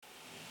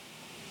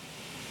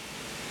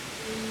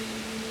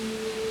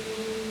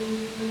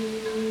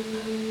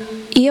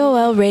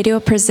EOL Radio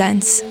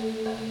presents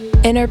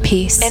Inner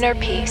Peace.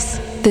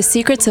 The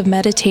Secrets of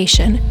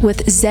Meditation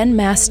with Zen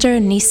Master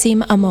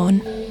Nissim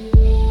Amon.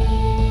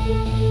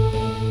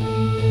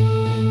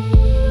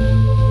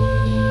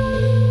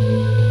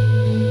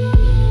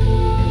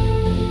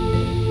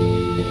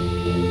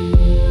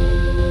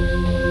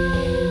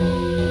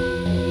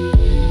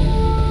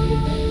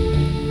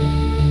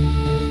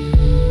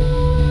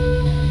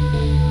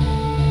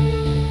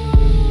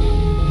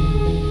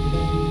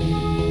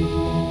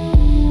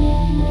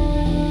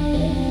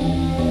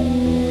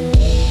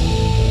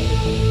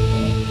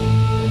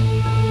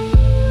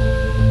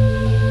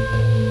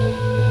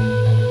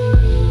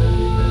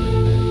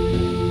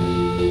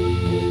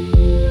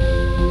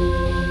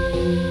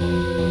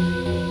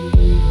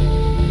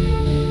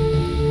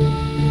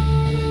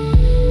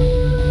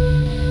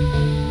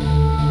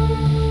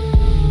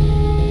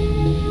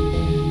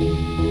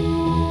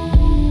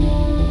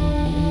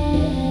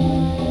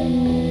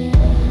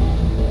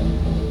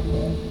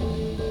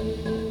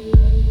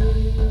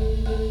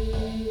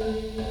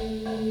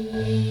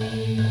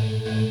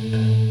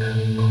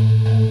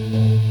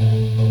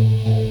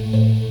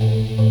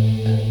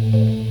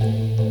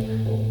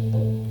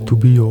 To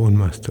be your own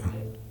master.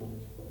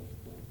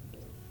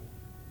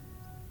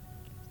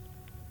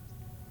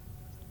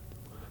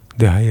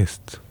 The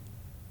highest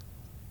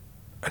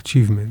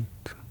achievement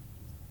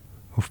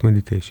of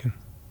meditation.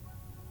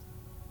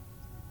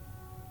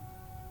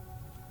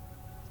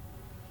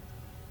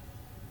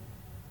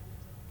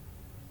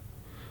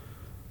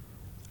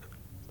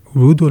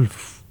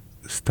 Rudolf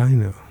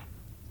Steiner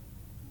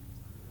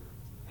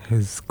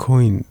has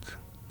coined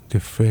the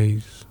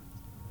phrase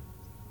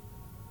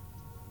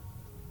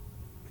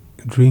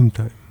dream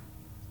time,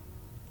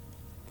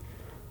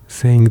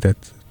 saying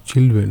that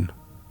children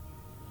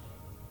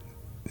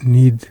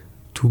need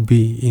to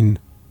be in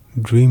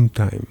dream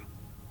time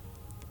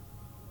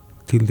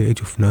till the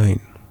age of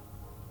 9,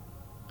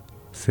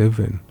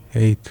 7,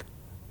 8,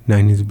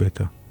 9 is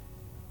better.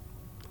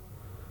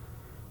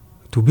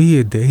 To be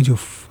at the age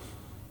of,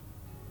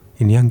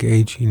 in young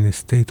age, in a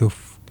state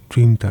of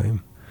dream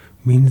time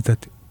means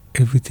that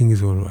everything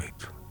is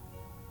alright,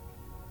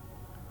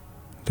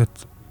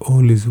 that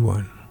all is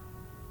one.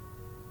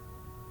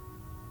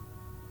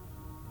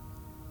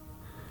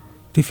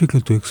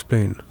 Difficult to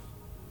explain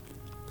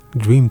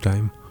dream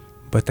time,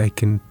 but I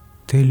can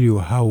tell you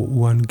how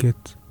one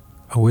gets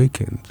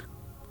awakened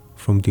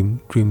from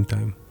dream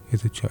time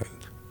as a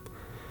child.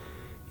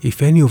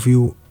 If any of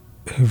you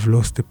have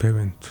lost a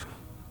parent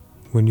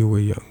when you were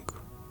young,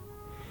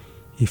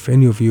 if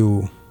any of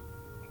you,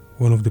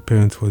 one of the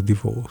parents was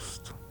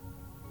divorced,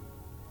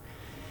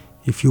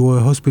 if you were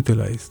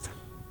hospitalized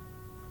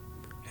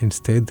and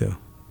stayed there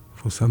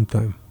for some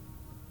time,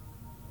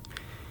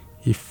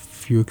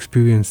 if you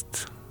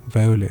experienced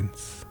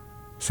violence,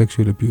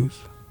 sexual abuse,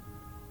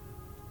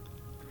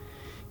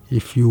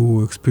 if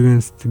you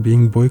experienced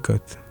being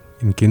boycotted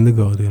in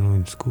kindergarten or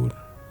in school,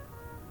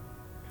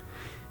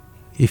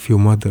 if your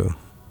mother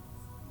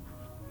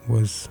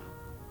was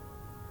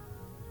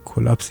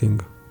collapsing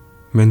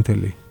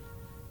mentally,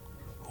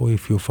 or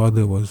if your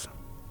father was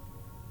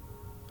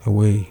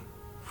away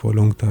for a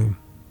long time,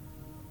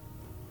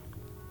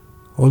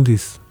 all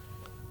these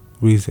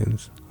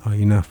reasons are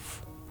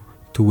enough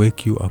to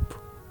wake you up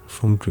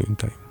from dream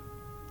time.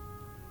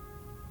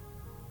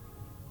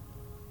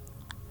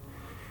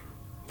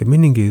 The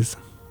meaning is,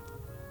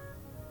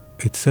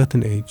 at a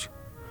certain age,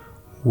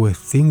 where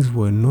things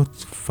were not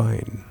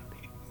fine,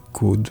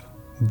 good,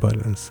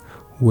 balanced,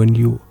 when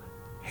you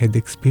had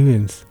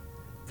experienced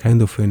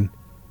kind of an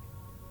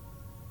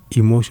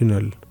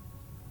emotional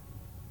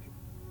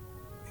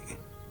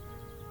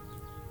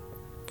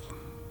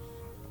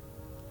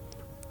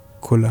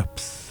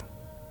collapse.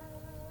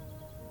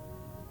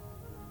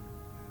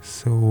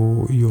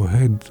 So your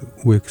head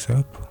wakes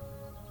up,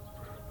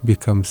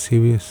 becomes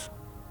serious,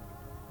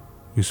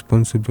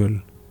 responsible,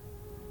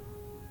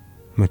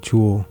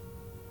 mature,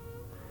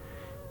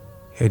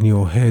 and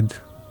your head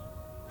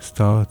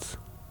starts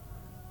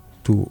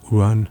to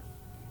run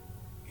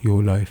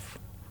your life.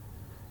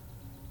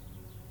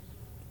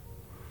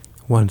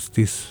 Once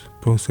this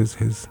process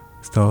has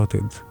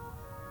started,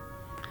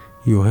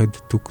 your head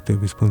took the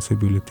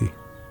responsibility,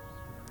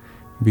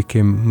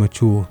 became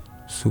mature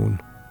soon.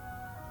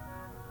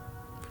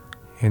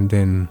 And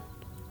then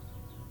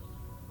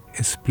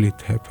a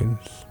split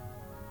happens.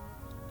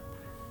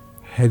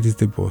 Head is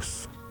the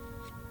boss,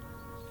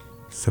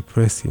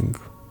 suppressing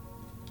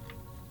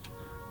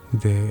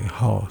the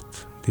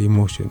heart, the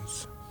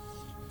emotions,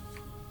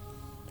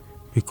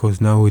 because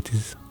now it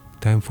is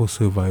time for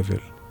survival.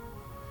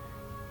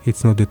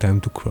 It's not the time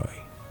to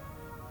cry.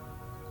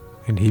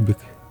 And he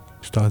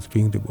starts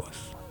being the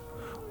boss.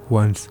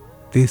 Once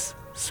this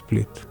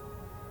split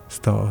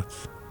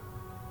starts,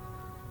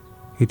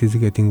 it is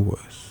getting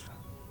worse.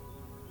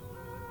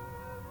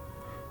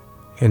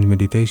 And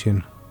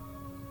meditation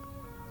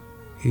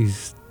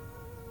is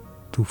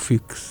to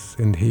fix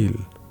and heal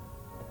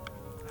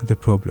the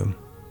problem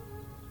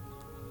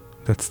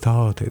that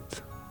started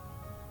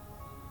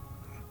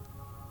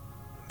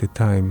the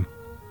time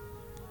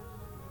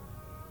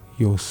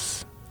your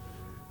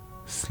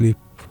sleep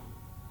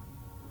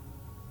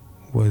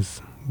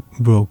was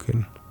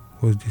broken,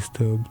 was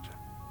disturbed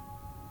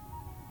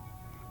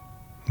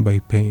by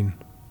pain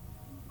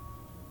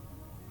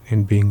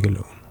and being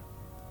alone.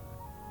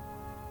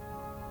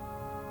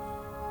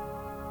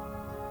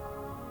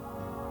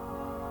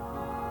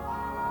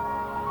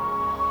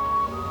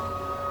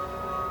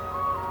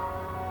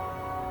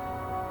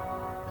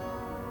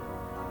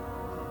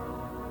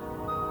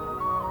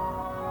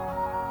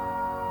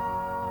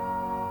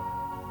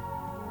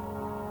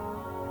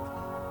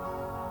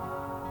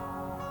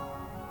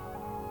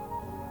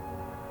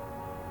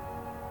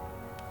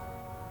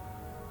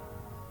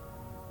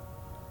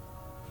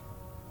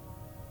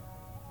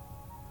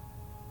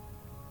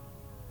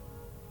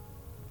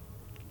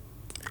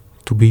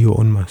 To be your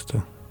own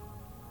master.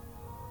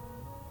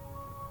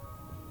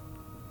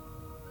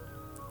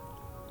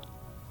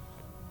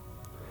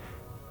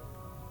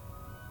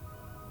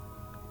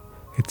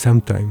 At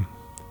some time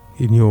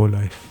in your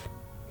life,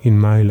 in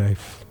my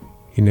life,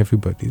 in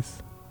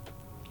everybody's,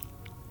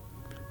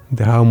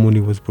 the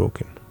harmony was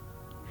broken.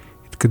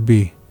 It could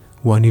be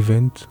one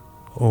event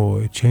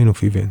or a chain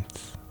of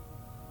events.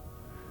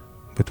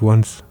 But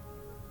once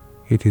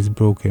it is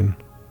broken,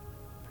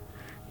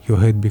 your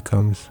head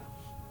becomes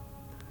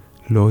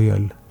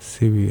loyal,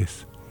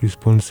 serious,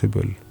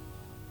 responsible.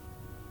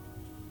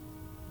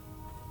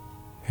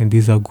 And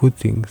these are good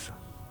things.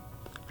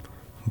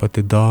 But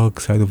the dark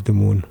side of the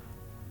moon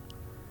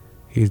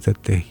is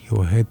that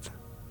your head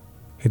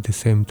at the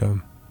same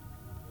time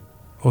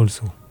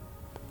also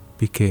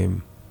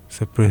became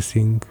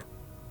suppressing,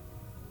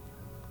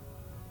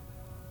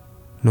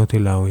 not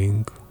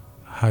allowing,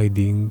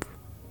 hiding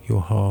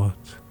your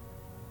heart,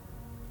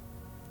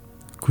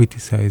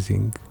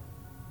 criticizing,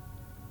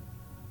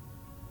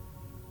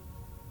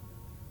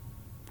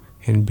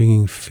 and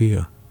bringing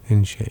fear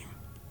and shame.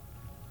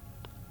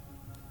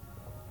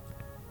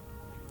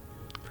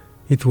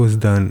 It was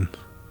done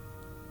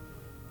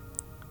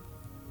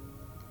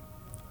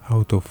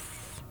out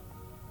of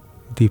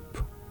deep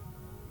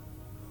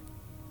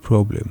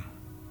problem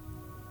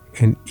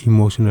and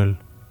emotional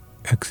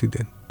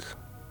accident,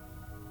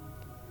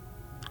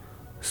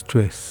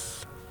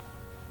 stressful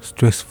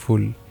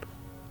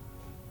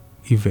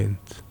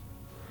event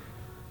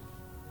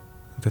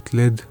that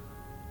led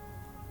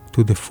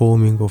to the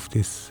forming of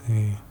this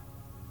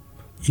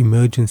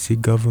emergency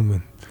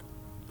government.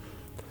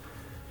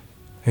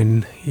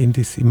 And in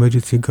this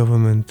emergency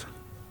government,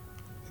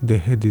 the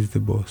head is the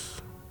boss.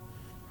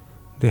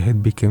 The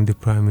head became the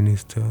prime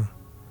minister.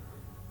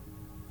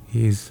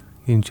 He is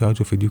in charge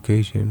of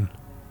education,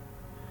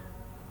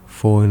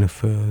 foreign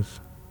affairs,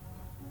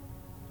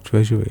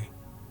 treasury,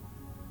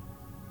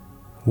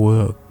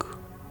 work,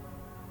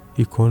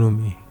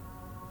 economy,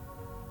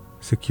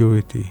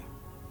 security.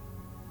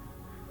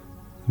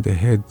 The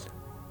head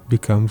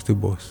becomes the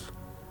boss.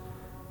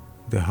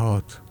 The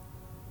heart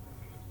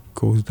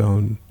goes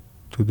down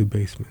to the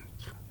basement.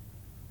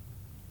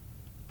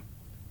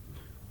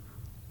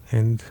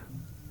 And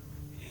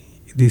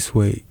this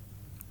way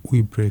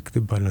we break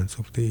the balance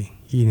of the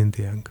yin and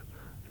the yang.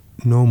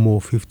 No more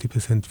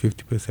 50%,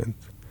 50%.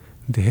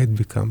 The head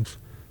becomes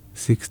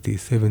 60,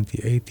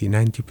 70, 80,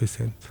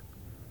 90%.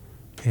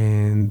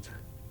 And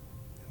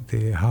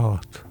the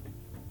heart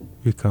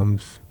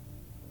becomes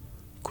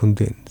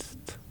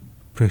condensed,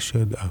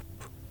 pressured up,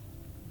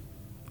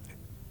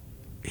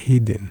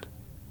 hidden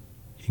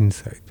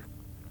inside.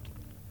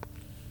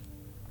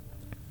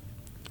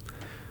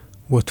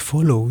 What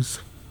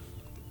follows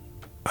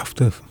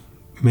after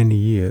many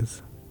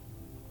years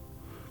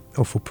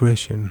of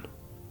oppression,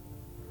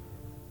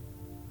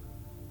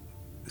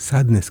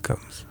 sadness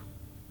comes,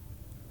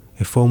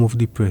 a form of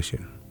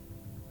depression.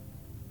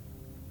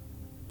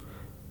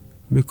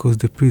 Because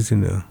the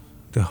prisoner,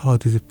 the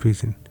heart is a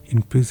prison,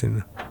 in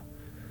prison,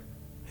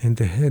 and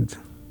the head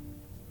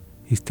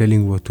is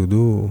telling what to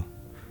do.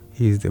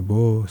 He is the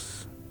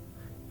boss,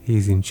 he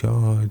is in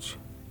charge,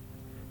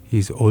 he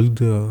is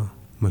older,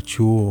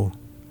 mature,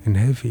 and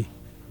heavy,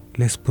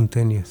 less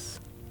spontaneous.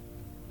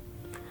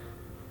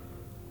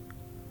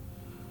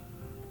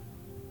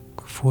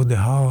 For the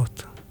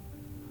heart,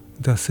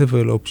 there are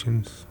several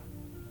options.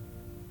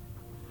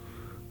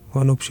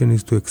 One option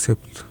is to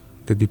accept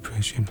the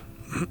depression,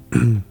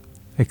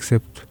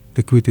 accept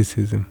the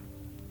criticism,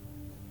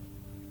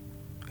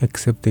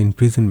 accept the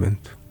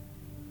imprisonment,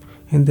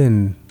 and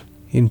then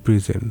in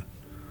prison,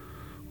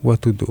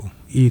 what to do?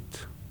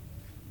 Eat,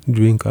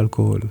 drink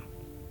alcohol,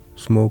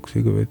 smoke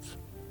cigarettes.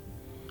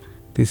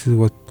 This is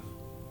what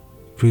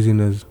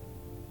prisoners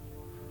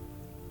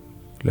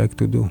like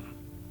to do.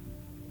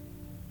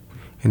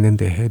 And then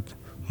they had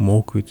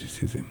more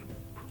criticism,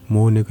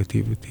 more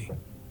negativity,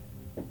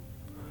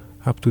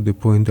 up to the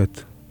point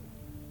that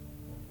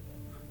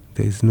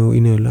there is no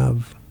inner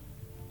love.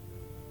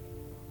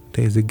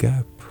 There is a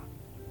gap.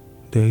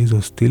 There is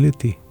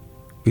hostility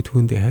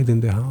between the head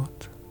and the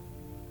heart.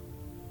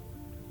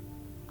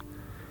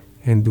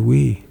 And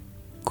we,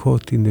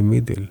 caught in the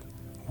middle,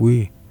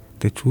 we,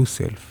 the true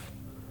self,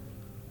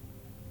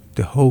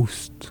 the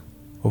host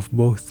of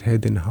both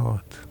head and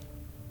heart,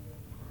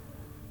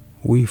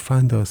 we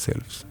find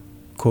ourselves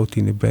caught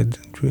in a bad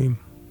dream,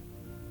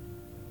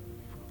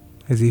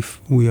 as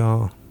if we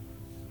are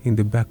in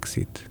the back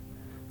seat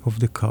of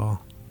the car,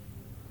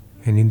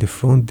 and in the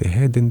front the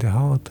head and the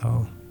heart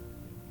are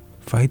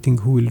fighting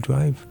who will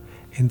drive,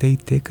 and they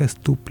take us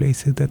to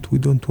places that we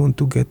don't want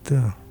to get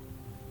there.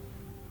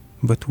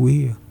 But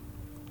we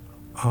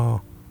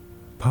are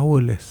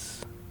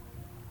powerless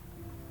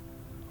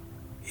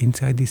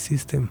inside this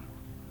system.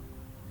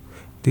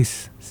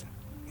 This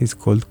is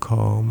called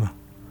karma.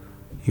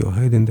 Your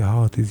head and the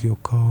heart is your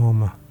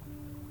karma.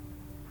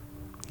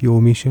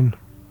 Your mission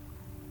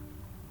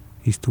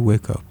is to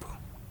wake up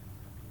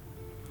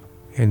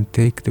and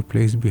take the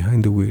place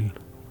behind the wheel.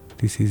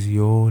 This is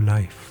your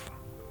life.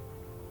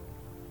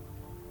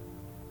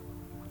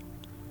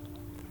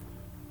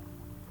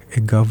 A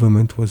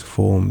government was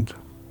formed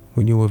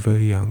when you were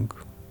very young,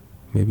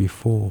 maybe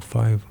 4,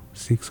 5,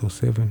 6 or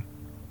 7.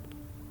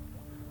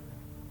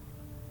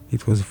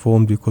 It was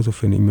formed because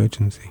of an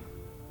emergency.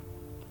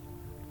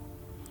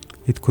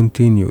 It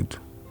continued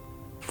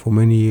for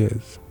many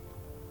years.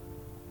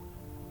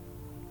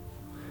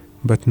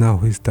 But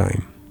now is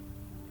time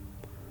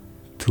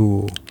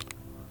to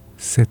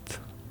set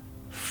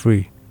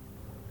free,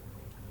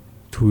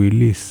 to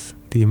release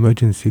the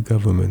emergency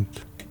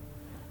government,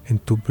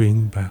 and to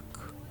bring back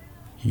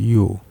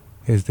you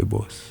as the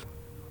boss,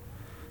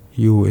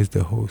 you as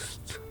the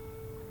host.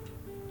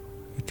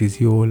 It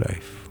is your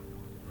life.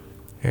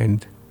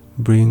 And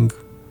bring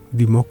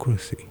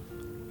democracy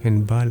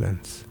and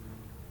balance,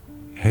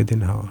 head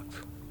and heart.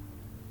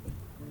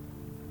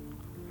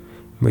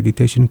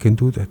 Meditation can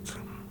do that.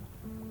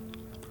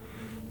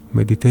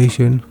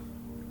 Meditation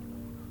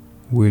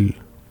will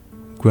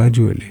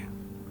gradually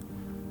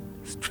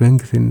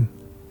strengthen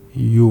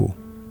you,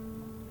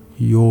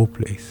 your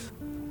place.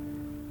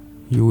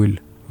 You will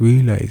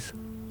realize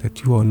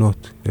that you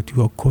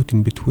are caught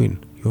in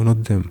between. You are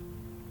not them.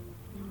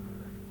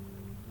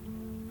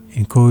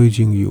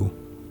 Encouraging you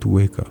to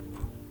wake up.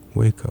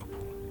 Wake up.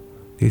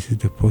 This is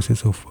the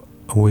process of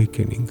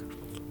awakening.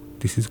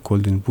 This is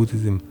called in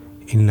Buddhism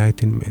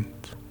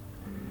enlightenment.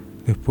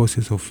 The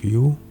process of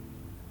you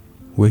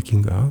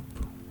waking up,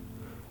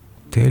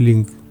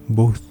 telling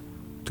both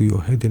to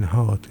your head and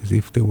heart as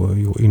if they were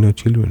your inner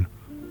children,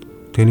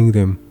 telling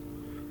them,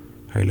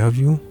 I love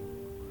you,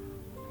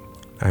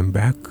 I'm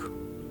back,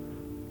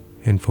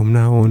 and from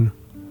now on,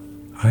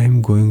 I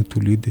am going to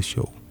lead the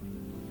show.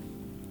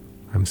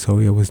 I'm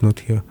sorry I was not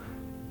here.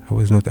 I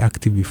was not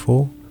active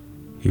before,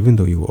 even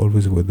though you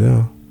always were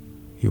there.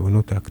 You were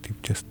not active,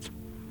 just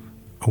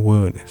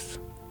awareness.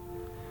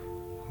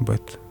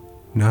 But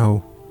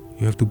now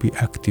you have to be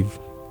active,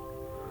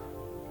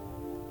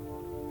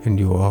 and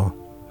you are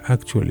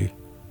actually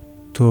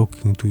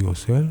talking to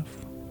yourself,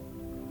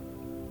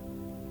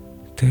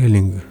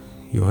 telling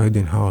your head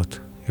and heart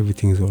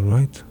everything is all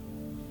right.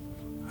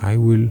 I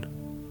will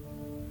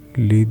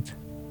lead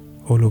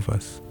all of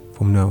us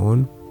from now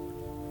on.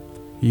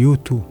 You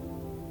too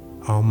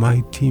are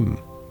my team.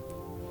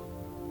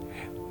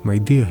 My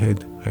dear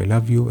head, I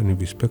love you and I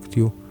respect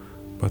you,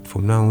 but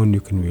from now on you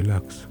can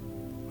relax.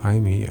 I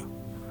am here.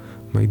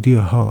 My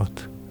dear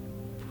heart,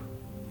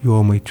 you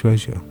are my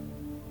treasure,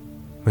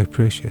 my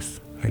precious.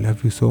 I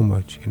love you so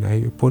much, and I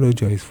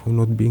apologize for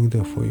not being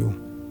there for you.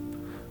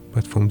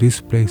 But from this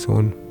place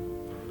on,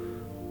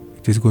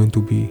 it is going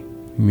to be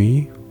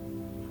me,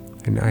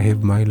 and I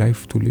have my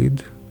life to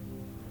lead.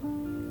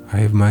 I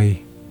have my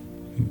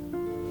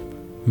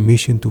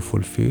mission to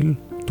fulfill,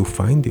 to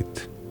find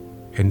it,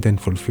 and then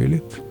fulfill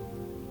it.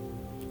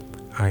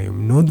 I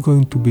am not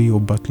going to be your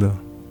butler.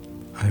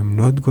 I am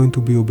not going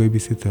to be your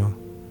babysitter.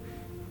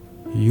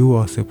 You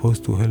are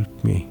supposed to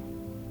help me.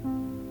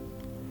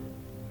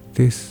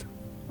 This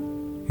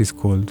is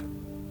called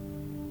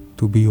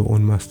to be your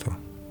own master.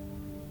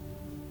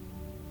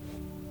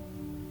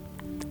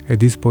 At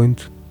this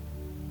point,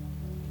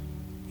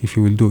 if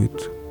you will do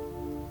it,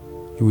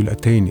 you will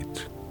attain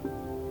it.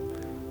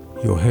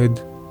 Your head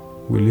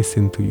will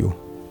listen to you.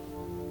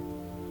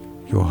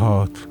 Your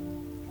heart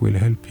will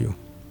help you.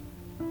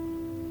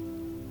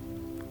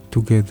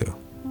 Together,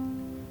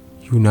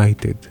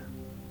 united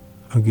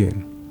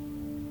again.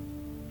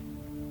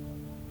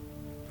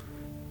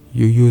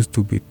 You used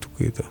to be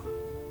together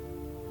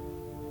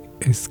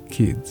as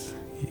kids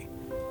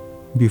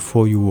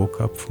before you woke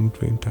up from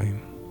dream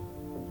time.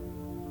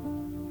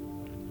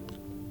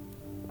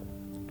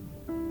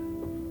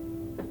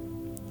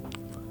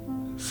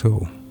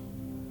 So,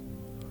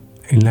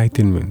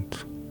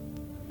 enlightenment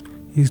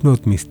is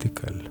not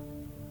mystical,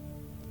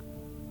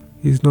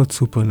 is not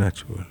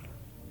supernatural.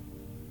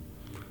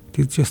 It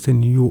is just a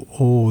new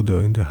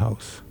order in the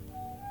house.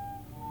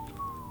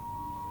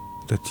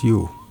 That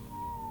you,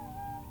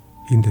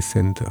 in the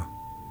center,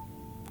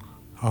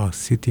 are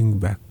sitting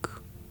back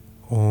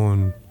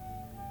on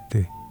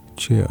the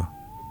chair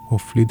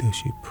of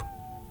leadership.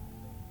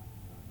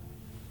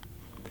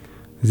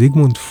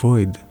 Sigmund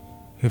Freud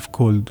have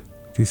called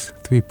these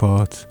three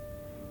parts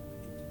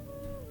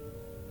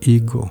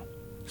ego,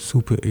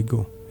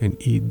 superego and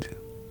id.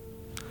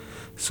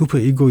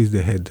 Superego is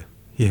the head.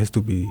 He has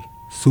to be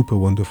super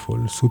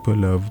wonderful, super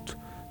loved,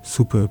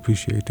 super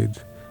appreciated,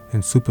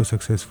 and super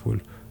successful.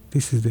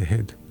 This is the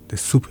head, the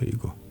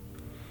superego.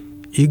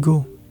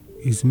 Ego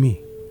is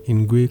me.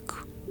 In Greek,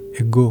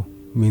 ego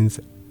means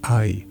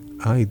I,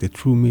 the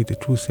true me, the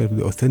true self,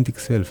 the authentic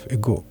self,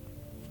 ego.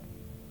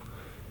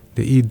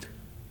 The id,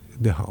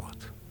 the heart.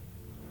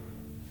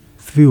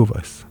 Three of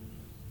us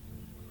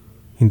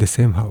in the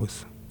same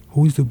house.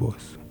 Who is the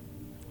boss?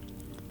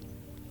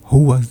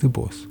 Who was the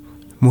boss?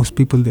 Most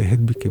people, the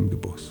head became the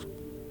boss.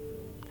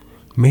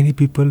 Many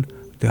people,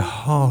 the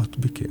heart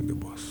became the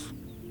boss.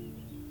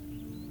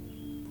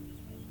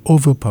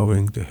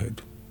 Overpowering the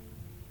head.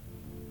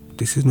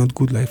 This is not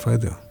good life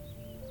either.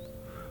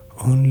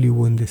 Only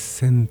when the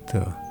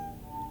center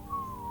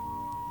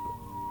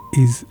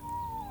is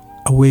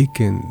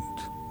awakened,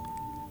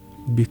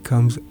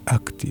 becomes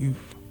active,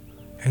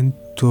 and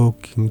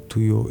talking to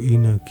your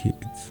inner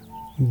kids,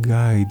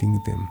 guiding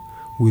them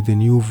with a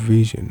new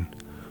vision,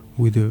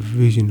 with a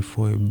vision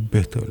for a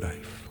better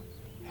life,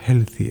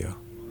 healthier,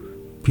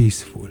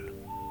 peaceful,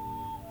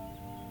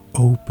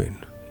 open,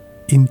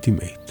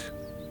 intimate,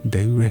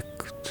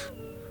 direct,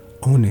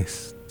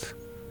 honest,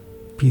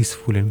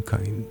 peaceful and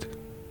kind.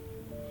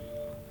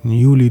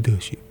 New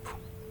leadership,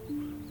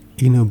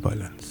 inner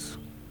balance.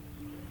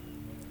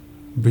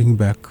 Bring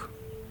back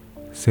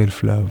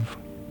self-love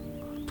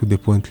to the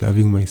point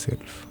loving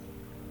myself.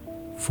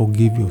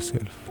 Forgive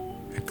yourself,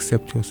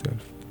 accept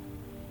yourself,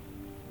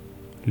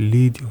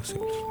 lead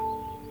yourself,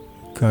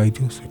 guide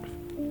yourself,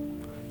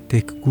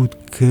 take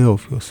good care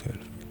of yourself.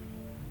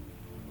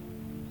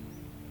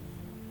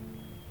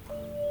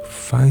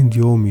 Find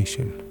your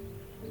mission,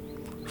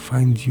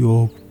 find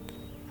your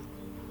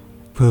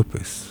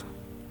purpose,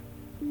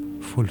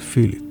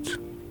 fulfill it.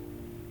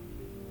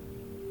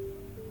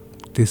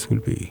 This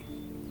will be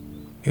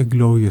a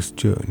glorious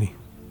journey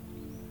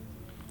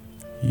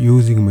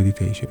using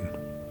meditation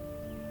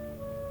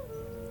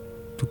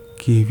to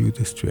give you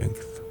the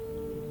strength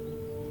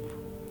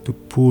to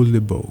pull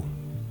the bow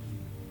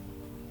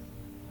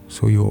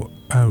so your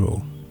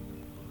arrow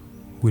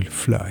will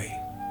fly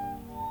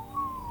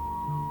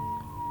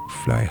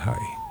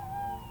high,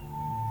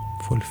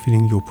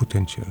 fulfilling your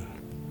potential.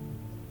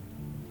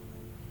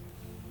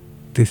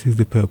 This is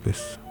the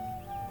purpose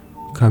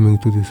coming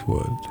to this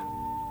world.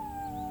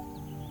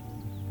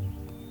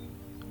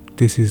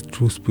 This is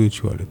true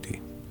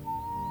spirituality.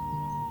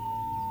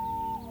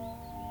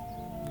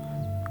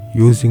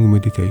 Using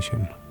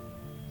meditation,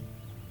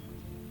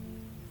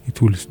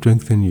 it will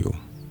strengthen you,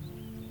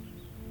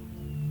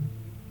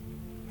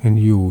 and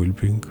you will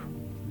bring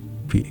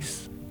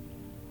peace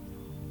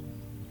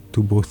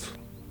to both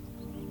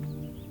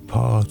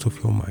parts of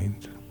your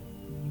mind,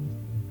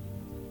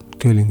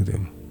 telling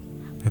them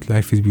that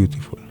life is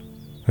beautiful,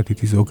 that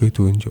it is okay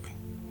to enjoy,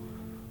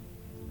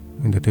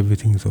 and that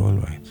everything is all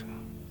right,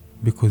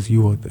 because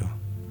you are there.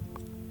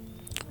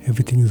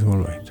 Everything is all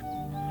right.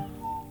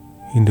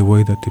 In the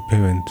way that a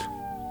parent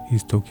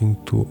is talking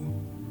to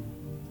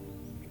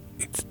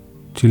its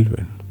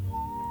children.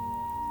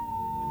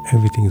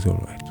 Everything is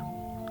all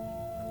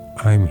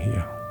right. I'm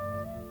here.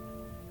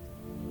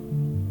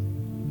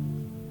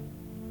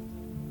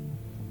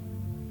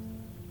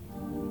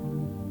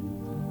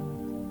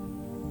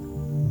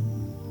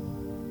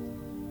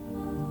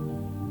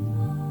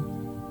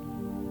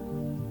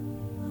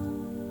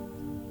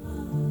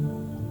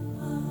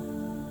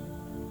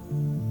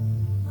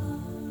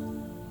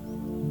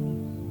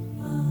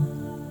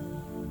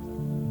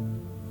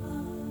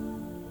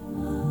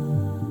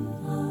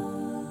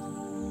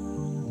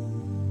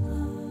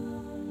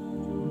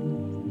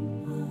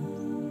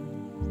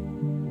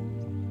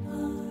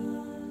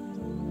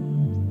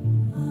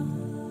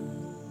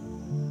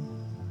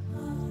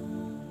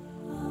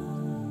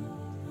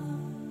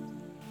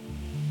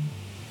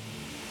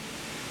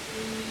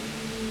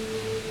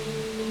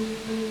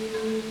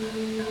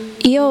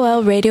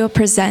 EOL Radio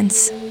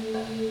presents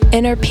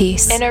Inner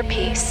Peace.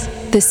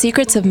 The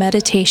Secrets of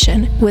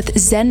Meditation with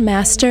Zen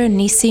Master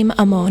Nissim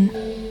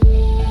Amon.